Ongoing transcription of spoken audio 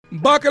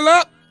Buckle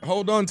up.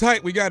 Hold on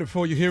tight. We got it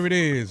for you. Here it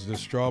is, the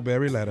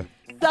strawberry letter.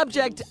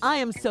 Subject, I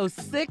am so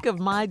sick of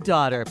my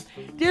daughter.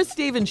 Dear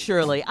Steve and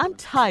Shirley, I'm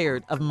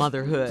tired of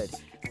motherhood.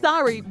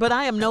 Sorry, but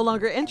I am no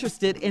longer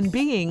interested in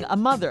being a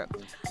mother.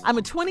 I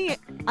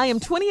am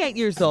 28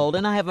 years old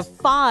and I have a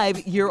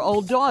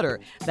 5-year-old daughter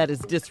that is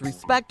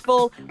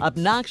disrespectful,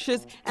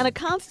 obnoxious, and a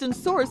constant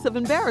source of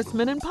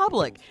embarrassment in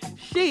public.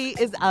 She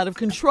is out of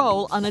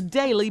control on a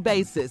daily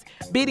basis.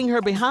 Beating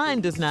her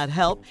behind does not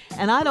help,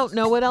 and I don't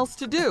know what else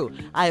to do.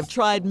 I have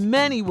tried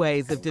many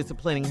ways of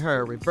disciplining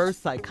her. Reverse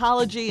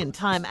psychology and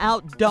time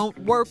out don't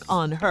work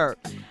on her.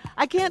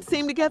 I can't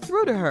seem to get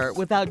through to her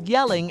without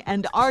yelling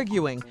and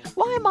arguing.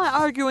 Why am I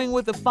arguing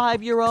with a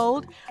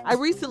 5-year-old? I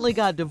recently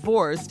got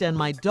divorced and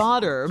my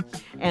daughter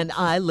and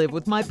I live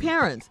with my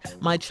parents.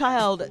 My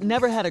child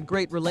never had a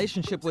great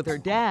relationship with her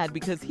dad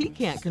because he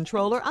can't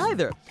control her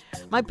either.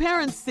 My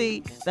parents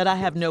see that I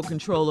have no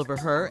control over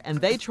her and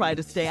they try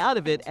to stay out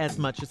of it as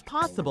much as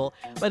possible,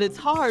 but it's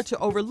hard to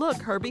overlook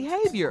her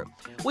behavior.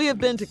 We have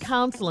been to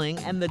counseling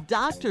and the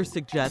doctor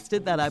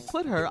suggested that I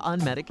put her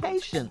on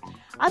medication.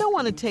 I don't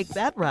want to take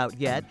that route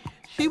yet.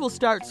 She will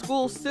start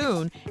school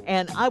soon,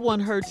 and I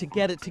want her to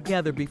get it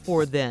together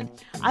before then.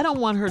 I don't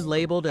want her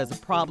labeled as a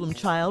problem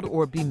child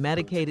or be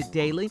medicated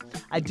daily.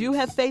 I do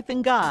have faith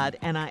in God,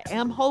 and I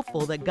am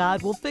hopeful that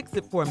God will fix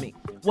it for me.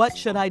 What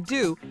should I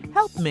do?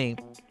 Help me.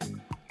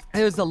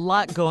 There's a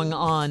lot going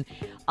on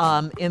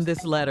in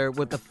this letter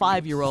with a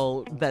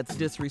 5-year-old that's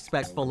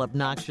disrespectful,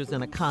 obnoxious,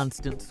 and a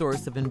constant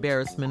source of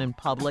embarrassment in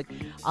public.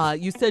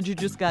 You said you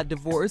just got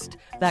divorced.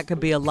 That could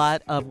be a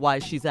lot of why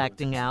she's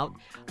acting out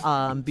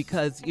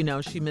because, you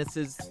know, she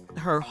misses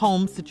her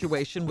home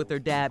situation with her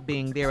dad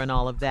being there and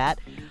all of that.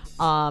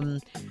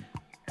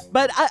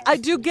 But I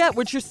do get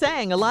what you're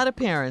saying. A lot of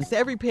parents,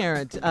 every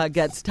parent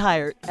gets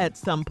tired at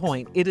some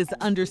point. It is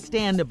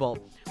understandable.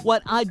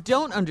 What I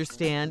don't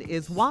understand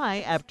is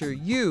why after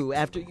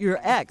your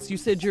ex, you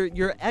said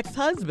your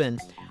ex-husband,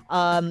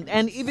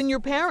 and even your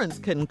parents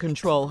couldn't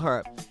control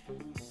her.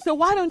 So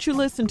why don't you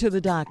listen to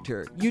the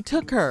doctor? You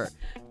took her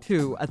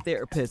to a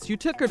therapist. You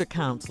took her to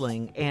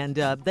counseling, and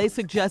they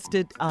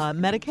suggested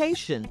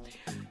medication.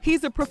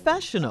 He's a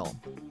professional.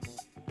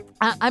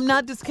 I'm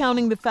not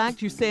discounting the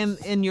fact you say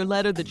in your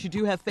letter that you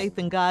do have faith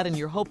in God and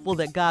you're hopeful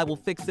that God will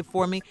fix it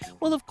for me.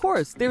 Well, of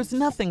course, there's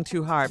nothing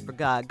too hard for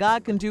God.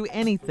 God can do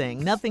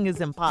anything. Nothing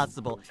is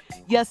impossible.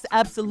 Yes,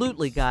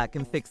 absolutely, God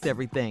can fix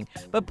everything.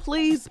 But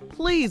please,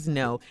 please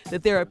know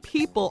that there are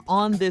people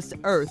on this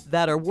earth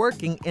that are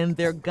working in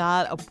their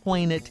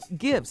God-appointed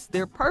gifts,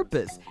 their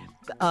purpose.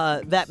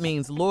 That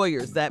means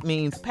lawyers, that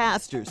means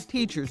pastors,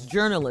 teachers,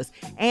 journalists,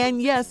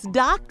 and yes,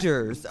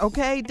 doctors,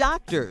 okay,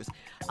 doctors.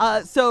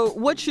 So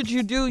what should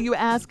you do, you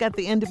ask at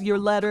the end of your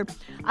letter?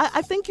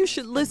 I think you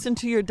should listen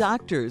to your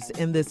doctors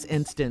in this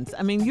instance.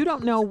 I mean, you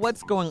don't know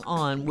what's going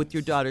on with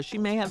your daughter. She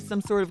may have some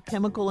sort of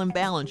chemical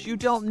imbalance. You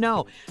don't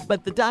know.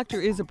 But the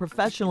doctor is a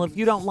professional. If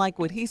you don't like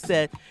what he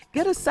said,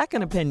 get a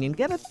second opinion,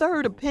 get a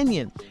third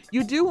opinion.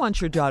 You do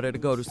want your daughter to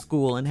go to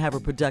school and have a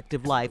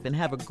productive life and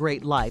have a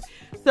great life.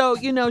 So,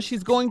 you know,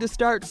 she's going to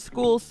start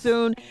school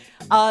soon.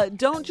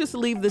 Don't just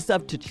leave this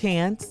up to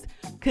chance.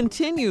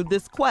 Continue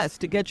this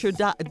quest to get your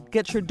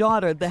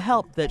daughter the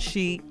help that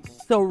she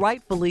so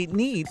rightfully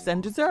needs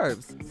and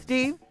deserves.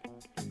 Steve?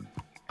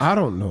 I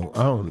don't know.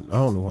 I don't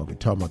know why we're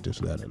talking about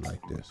this letter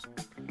like this.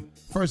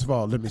 First of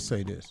all, let me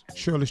say this.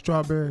 Shirley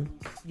Strawberry?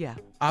 Yeah.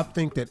 I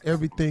think that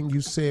everything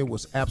you said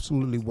was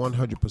absolutely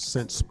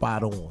 100%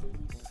 spot on.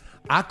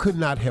 I could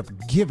not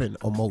have given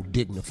a more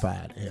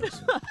dignified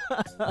answer.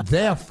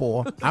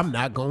 Therefore, I'm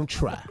not going to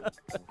try.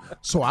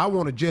 So I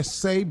want to just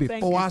say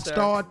before I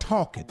start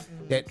talking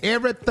that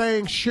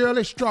everything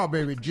Shirley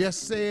Strawberry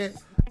just said,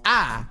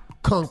 I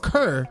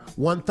concur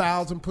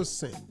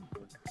 1,000%.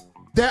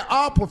 There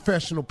are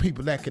professional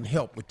people that can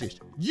help with this.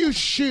 You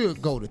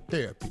should go to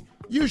therapy.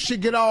 You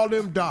should get all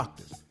them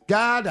doctors.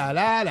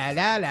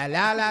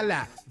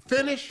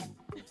 Finish?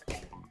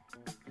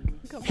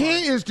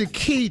 Here is the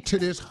key to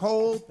this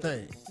whole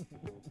thing.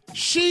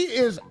 She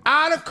is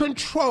out of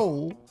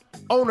control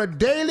on a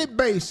daily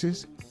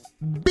basis.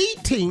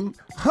 Beating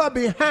her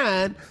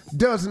behind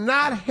does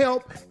not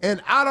help,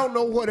 and I don't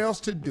know what else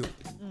to do.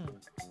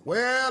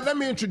 Well, let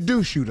me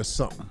introduce you to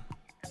something.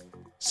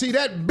 See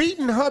that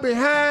beating her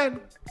behind?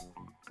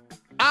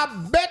 I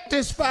bet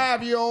this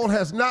 5-year-old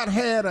has not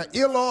had an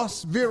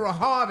Ilos Vera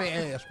Harvey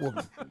ass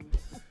woman.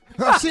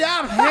 See,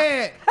 I've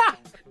had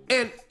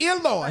an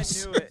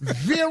Ilos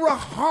Vera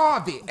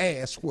Harvey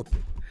ass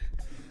whooping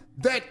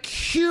that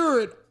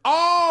cured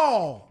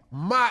all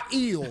my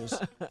ills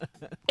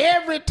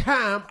every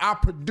time I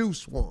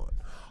produce one.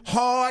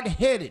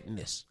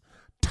 Hard-headedness,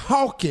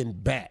 talking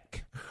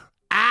back,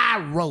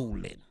 eye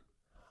rolling,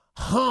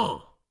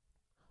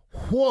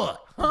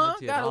 what?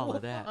 All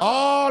of that.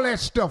 All that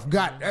stuff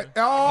got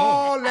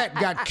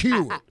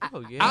cured.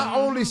 Oh, yeah. I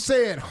only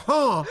said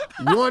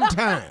one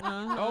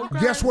time.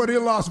 Guess what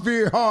Ilos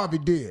Vera Harvey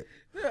did?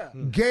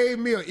 Gave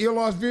me an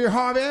Ilos Vera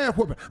Harvey ass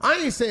whooping. I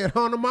ain't said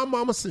to my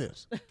mama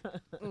since.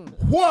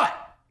 What?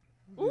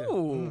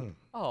 Ooh.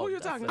 Oh, Who you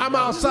talking I'm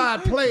about?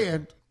 outside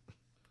playing.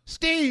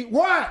 Steve,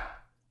 what?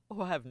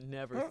 Oh, I've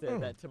never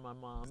said that to my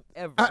mom,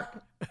 ever.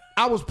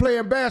 I was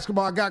playing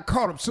basketball. I got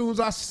caught up. As soon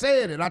as I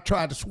said it, I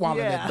tried to swallow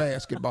that Yeah.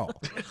 basketball.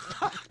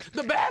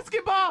 The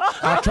basketball.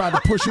 I tried to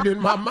push it in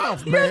my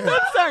mouth, man.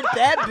 Lips aren't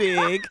that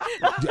big.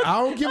 I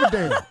don't give a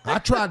damn. I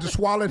tried to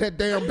swallow that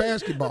damn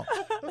basketball.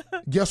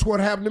 Guess what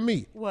happened to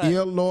me? What?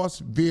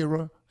 Lost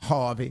Vera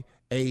Harvey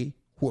a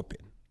whooping.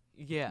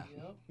 Yeah.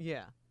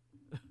 Yeah.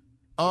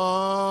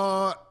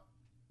 I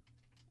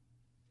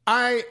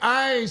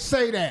ain't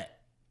say that.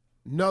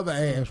 Another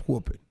ass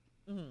whooping.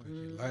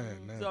 You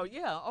lying now. So,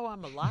 yeah. Oh,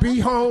 I'm a liar. Be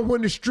home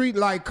when the street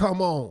light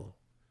come on.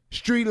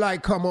 Street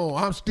light come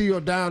on. I'm still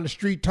down the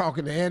street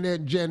talking to Annette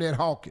and Janet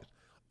Hawkins.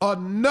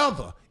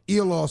 Another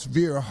Elos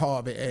Vera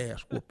Harvey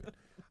ass whooping.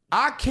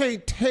 I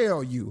can't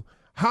tell you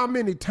how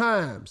many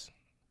times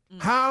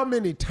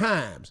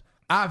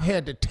I've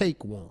had to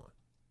take one.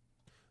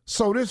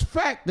 So this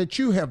fact that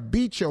you have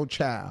beat your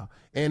child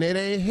and it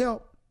ain't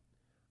help,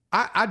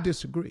 I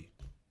disagree.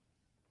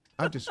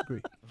 I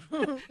disagree.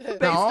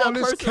 Now all on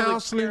this personal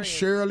counseling experience.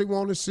 Shirley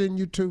want to send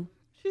you to,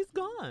 She's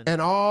gone. and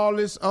all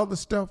this other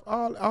stuff,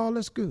 all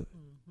that's good.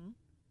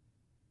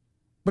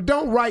 But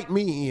don't write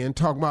me in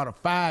talking about a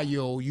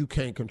 5-year-old you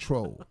can't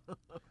control.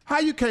 How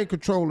you can't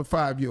control a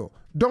 5-year-old?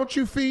 Don't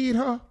you feed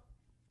her?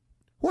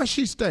 Where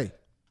she stay?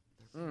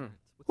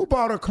 Who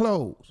bought her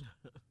clothes?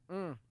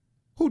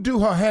 Who do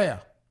her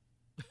hair?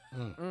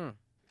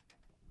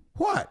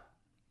 What?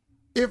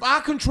 If I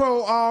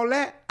control all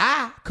that,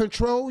 I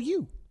control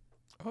you.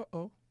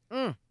 Uh-oh.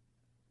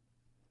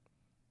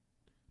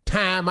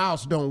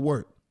 Timeouts don't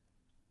work.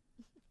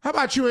 How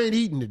about you ain't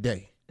eating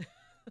today?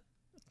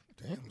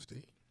 Damn,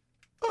 Steve.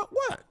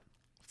 What?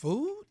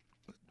 Food?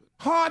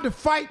 Hard to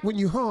fight when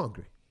you're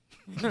hungry.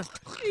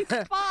 She's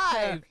 5.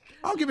 I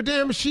don't give a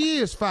damn if she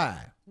is 5.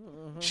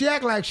 She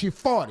act like she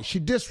 40. She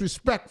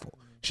disrespectful.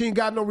 She ain't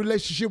got no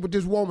relationship with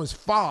this woman's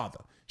father.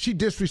 She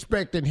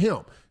disrespecting him,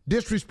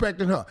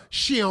 disrespecting her.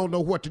 She don't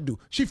know what to do.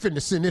 She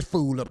finna send this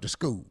fool up to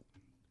school.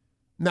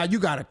 Now you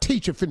got a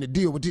teacher finna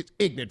deal with this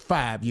ignorant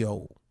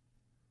 5-year-old.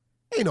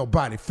 Ain't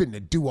nobody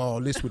finna do all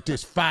this with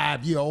this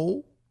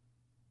 5-year-old.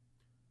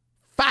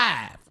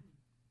 5.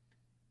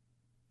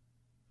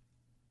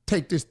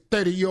 Take this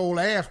 30-year-old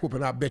ass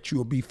whooping, I bet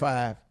you'll be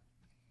 5.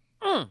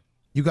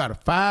 You got a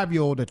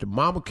 5-year-old that the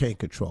mama can't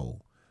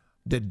control.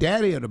 The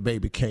daddy of the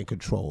baby can't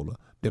control her.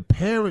 The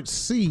parents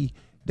see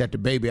that the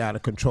baby out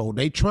of control.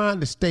 They trying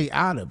to stay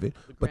out of it,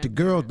 but the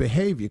girl's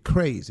behavior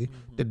crazy.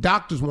 The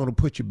doctors want to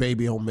put your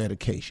baby on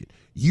medication.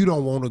 You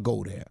don't want to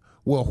go there.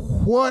 Well,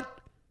 what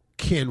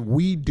can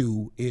we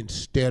do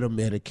instead of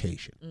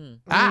medication?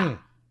 I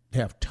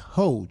have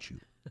told you.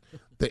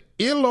 The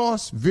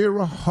Elos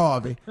Vera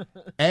Harvey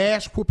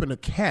Ass Whooping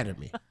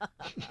Academy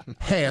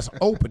has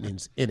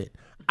openings in it.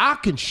 I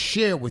can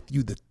share with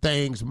you the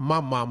things my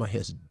mama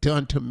has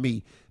done to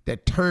me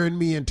that turned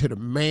me into the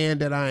man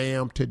that I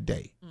am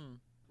today.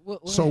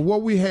 So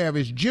what we have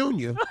is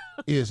Junior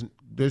there's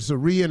a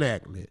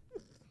reenactment.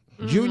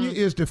 Junior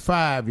is the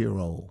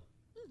 5-year-old.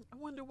 I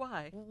wonder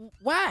why.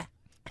 Why?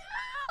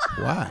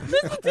 Why?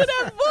 Listen to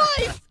that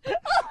voice.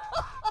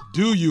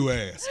 Do you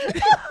ask?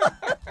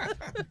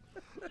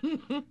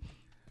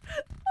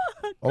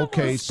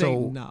 Okay, Say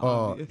so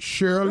no.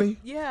 Shirley,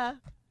 Yeah.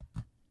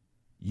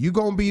 you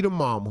gonna be the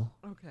mama.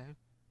 Okay.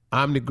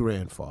 I'm the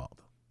grandfather.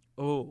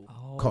 Oh.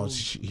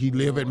 Because he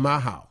live at my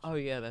house. Oh,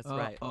 yeah, that's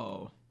right.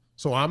 Oh.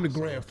 So I'm the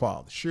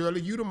grandfather.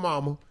 Shirley, you the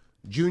mama.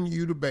 Junior,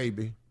 you the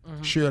baby.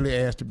 Shirley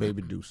asked the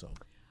baby to do something.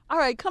 All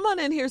right, come on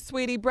in here,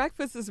 sweetie.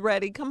 Breakfast is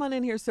ready. Come on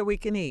in here so we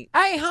can eat.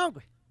 I ain't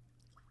hungry.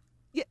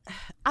 Yeah,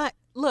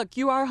 look,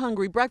 you are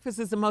hungry. Breakfast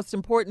is the most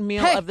important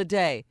meal Hey. of the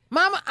day.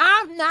 Mama,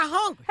 I'm not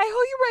hungry. Hey, who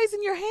you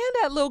raising your hand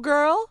at, little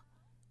girl?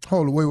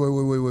 Hold on,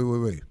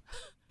 wait.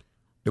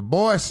 The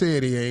boy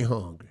said he ain't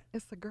hungry.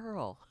 It's the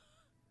girl.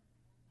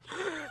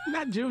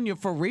 Not Junior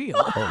for real.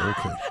 Oh,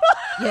 okay.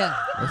 Yeah.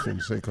 I was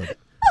finna say, because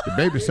the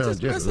baby sounds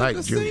just like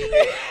the Junior. scene.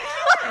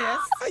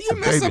 How you The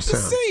mess baby up the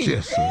sounds scene?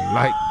 just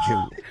like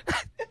Junior.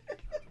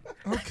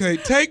 Okay,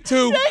 take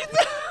 2.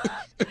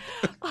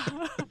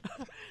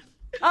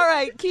 All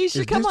right, Keisha,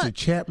 Is come this the on.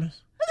 Chapmans?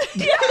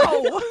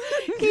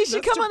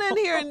 Keisha, come on in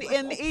here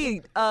and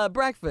eat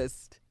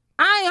breakfast.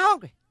 I ain't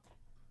hungry.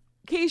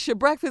 Keisha,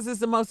 breakfast is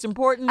the most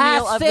important meal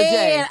I of the day.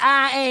 said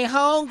I ain't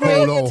hungry.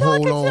 Hold you on,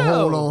 talking to?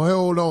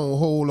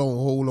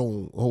 hold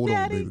on,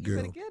 Daddy, baby you girl.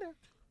 better get her.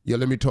 Yeah,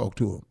 let me talk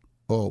to him.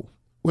 Oh,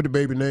 what the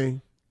baby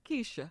name?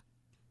 Keisha.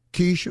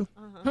 Keisha?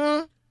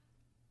 Hmm?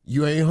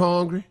 You ain't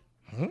hungry?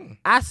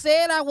 I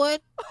said I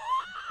would.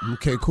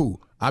 Okay,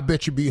 cool. I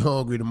bet you be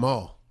hungry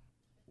tomorrow.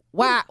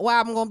 Why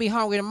I'm gonna be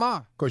hungry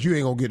tomorrow? Because you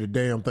ain't going to get a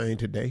damn thing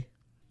today.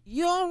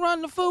 You don't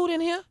run the food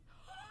in here?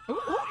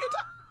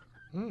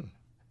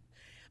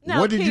 Now,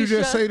 What did you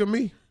just Keisha, say to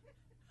me?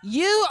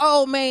 You,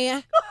 old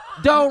man,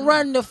 don't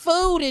run the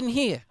food in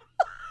here.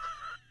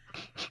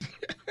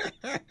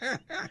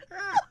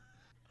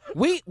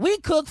 We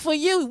cook for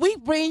you. We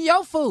bring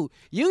your food.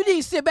 You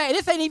need to sit back.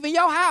 This ain't even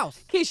your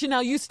house. Keisha,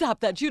 now you stop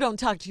that. You don't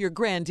talk to your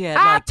granddad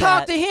I like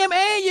talk that. to him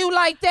and you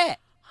like that.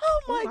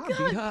 Oh, my I'll God.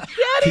 beat her.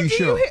 Daddy, do you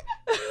Keisha. hear?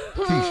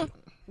 Keisha,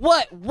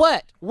 What?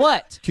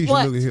 Keisha,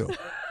 What? look at here.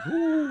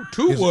 Ooh,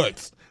 two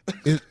what's?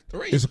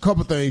 It's a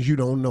couple things you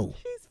don't know.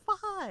 He's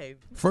 5.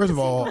 First of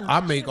all, I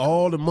make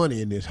all the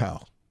money in this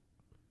house.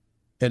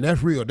 And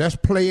that's real. That's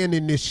playing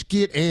in this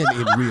skit and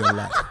in real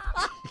life.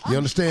 You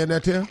understand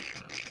that there?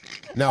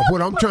 Now,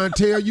 what I'm trying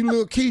to tell you,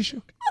 little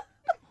Keisha,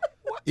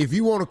 if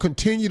you want to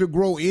continue to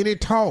grow any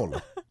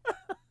taller,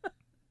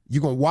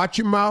 you're going to watch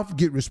your mouth,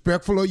 get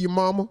respectful of your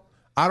mama.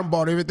 I done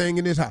bought everything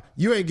in this house.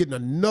 You ain't getting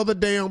another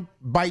damn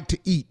bite to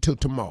eat till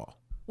tomorrow.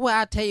 Well,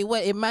 I tell you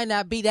what, it might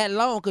not be that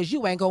long because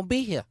you ain't going to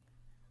be here.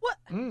 What?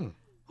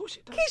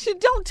 Keisha,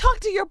 don't talk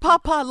to your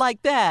papa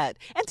like that.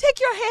 And take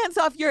your hands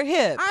off your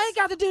hips. I ain't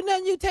got to do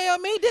nothing you tell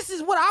me. This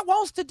is what I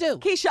wants to do.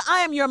 Keisha, I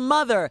am your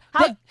mother.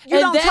 How, That- you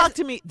and don't that's- talk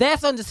to me.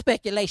 That's under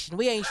speculation.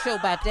 We ain't sure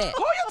about that.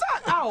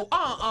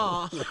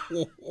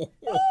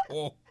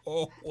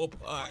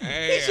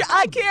 Keisha,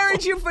 I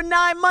carried you for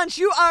 9 months.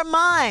 You are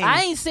mine.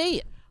 I ain't see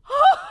it.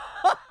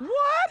 What?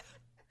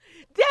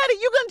 Daddy,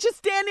 you gonna just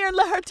stand there and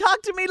let her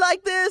talk to me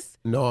like this?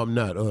 No, I'm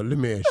not. Let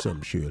me ask you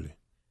something, Shirley.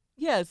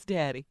 Yes,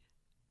 Daddy.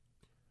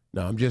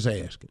 No, I'm just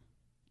asking.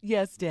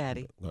 Yes,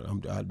 Daddy.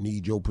 I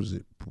need your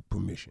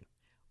permission.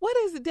 What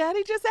is it,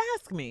 Daddy? Just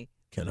ask me.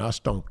 Can I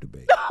stomp the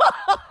baby?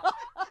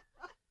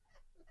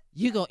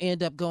 You going to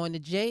end up going to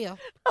jail.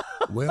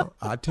 Well,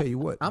 I tell you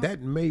what,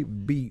 that may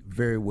be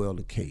very well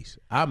the case.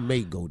 I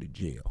may go to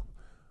jail,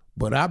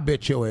 but I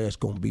bet your ass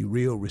gonna be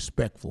real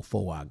respectful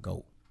before I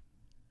go.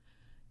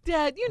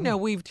 Dad, you know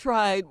we've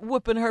tried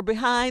whooping her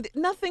behind.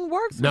 Nothing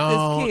works with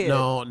No, this kid.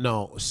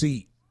 no.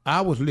 See,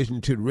 I was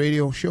listening to the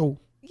radio show.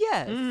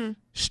 Yes.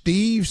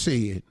 Steve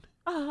said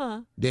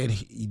Uh-huh.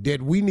 that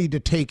we need to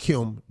take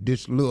him,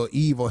 this little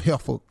evil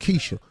heifer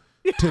Keisha,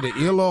 to the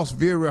Elos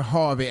Vera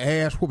Harvey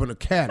ass whooping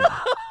academy.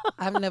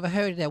 I've never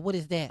heard of that. What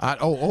is that? I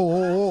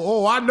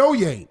know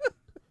you ain't.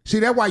 See,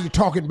 that's why you're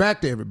talking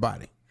back to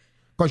everybody.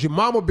 Because your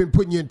mama been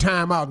putting you in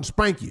time out and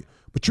spank you.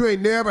 But you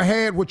ain't never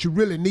had what you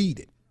really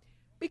needed.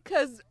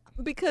 Because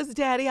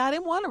Daddy, I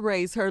didn't want to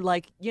raise her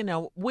like,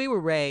 we were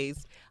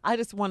raised. I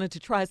just wanted to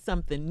try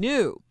something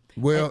new.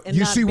 Well, and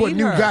you not see what beat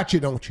new her. got you,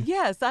 don't you?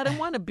 Yes, I didn't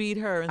want to beat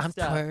her and I'm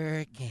stuff.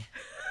 twerking.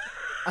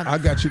 I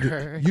got you.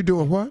 You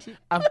doing what?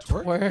 I'm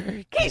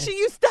twerking. Keisha,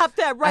 you stop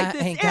that right I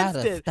this ain't gotta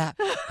instant. stop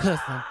because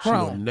I'm She a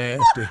grown.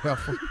 nasty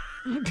heifer.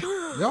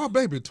 Y'all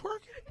baby twerking?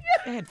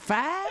 At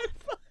 5,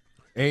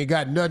 Ain't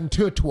got nothing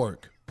to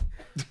twerk.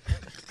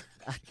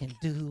 I can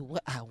do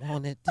what I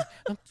want to do.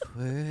 I'm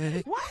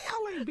twerking. Why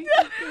y'all ain't beating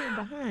her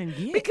behind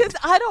yet? Because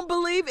I don't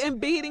believe in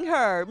beating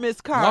her, Miss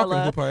Y'all can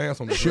Carla. whoop her ass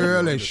on the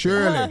Shirley,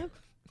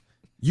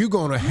 you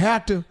gonna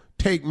have to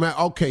take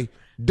okay,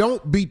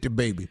 don't beat the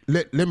baby.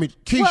 Let me,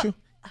 Keisha,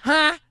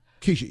 Huh?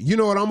 Keisha, you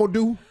know what I'm gonna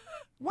do?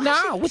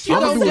 No, what you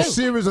I'm gonna gonna do do? a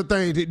series of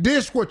things.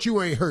 This what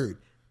you ain't heard.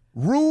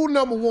 Rule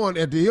number 1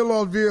 at the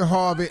Elos Vera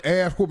Harvey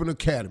Ass Whooping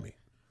Academy.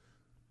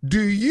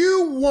 Do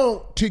you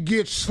want to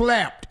get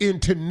slapped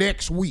into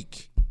next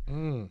week?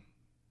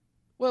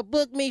 Well,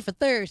 book me for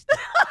Thursday.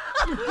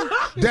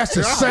 That's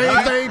the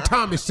same thing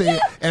Tommy said,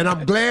 and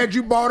I'm glad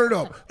you brought it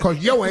up, because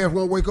your ass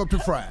won't wake up to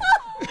Friday.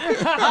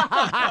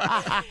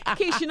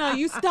 Keisha, no,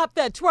 you stop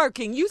that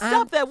twerking. You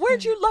stop that.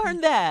 Where'd you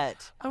learn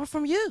that? I'm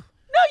from you.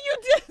 No, you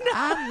did not.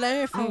 I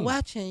learned from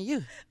watching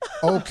you.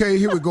 Okay,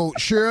 here we go.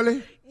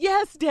 Shirley,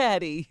 Yes,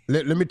 Daddy.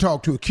 let me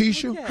talk to her.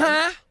 Keisha,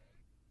 Huh?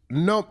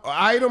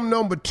 item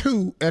number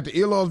 2 at the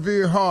Elos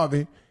Vera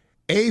Harvey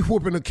A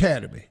Whooping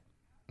Academy.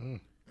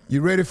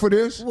 You ready for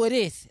this? What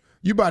is it?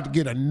 You about to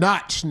get a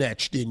knot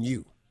snatched in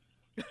you.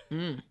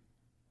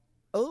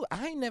 Oh,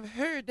 I ain't never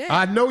heard that.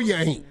 I know you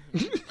ain't.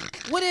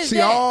 What is See,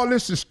 that? all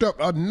this is stuff.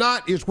 A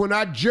knot is when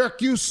I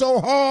jerk you so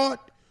hard,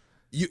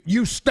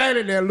 you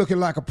standing there looking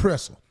like a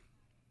pretzel.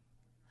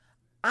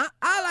 I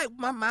like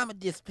my mama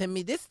disciplined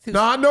me. This too.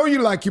 Now, I know you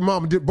like your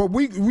mama did, but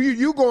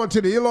you going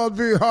to the Elos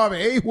Vera Harvey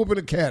A Whooping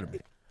Academy.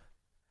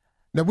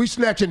 Now, we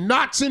snatching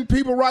knots in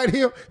people right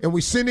here, and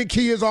we sending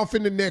kids off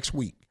in the next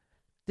week.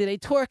 Did they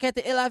twerk at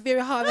the Eli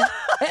Vera Harvey?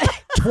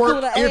 Twerk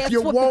Do the if ass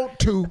you whooping. want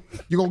to.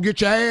 You're going to get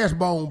your ass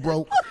bone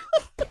broke.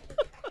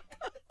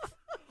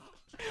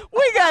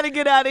 We got to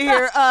get out of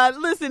here.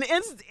 Listen,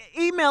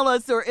 email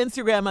us or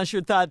Instagram us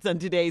your thoughts on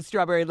today's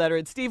Strawberry Letter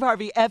at Steve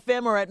Harvey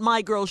FM or at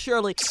My Girl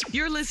Shirley.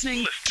 You're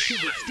listening to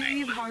the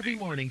Steve Harvey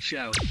Morning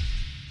Show.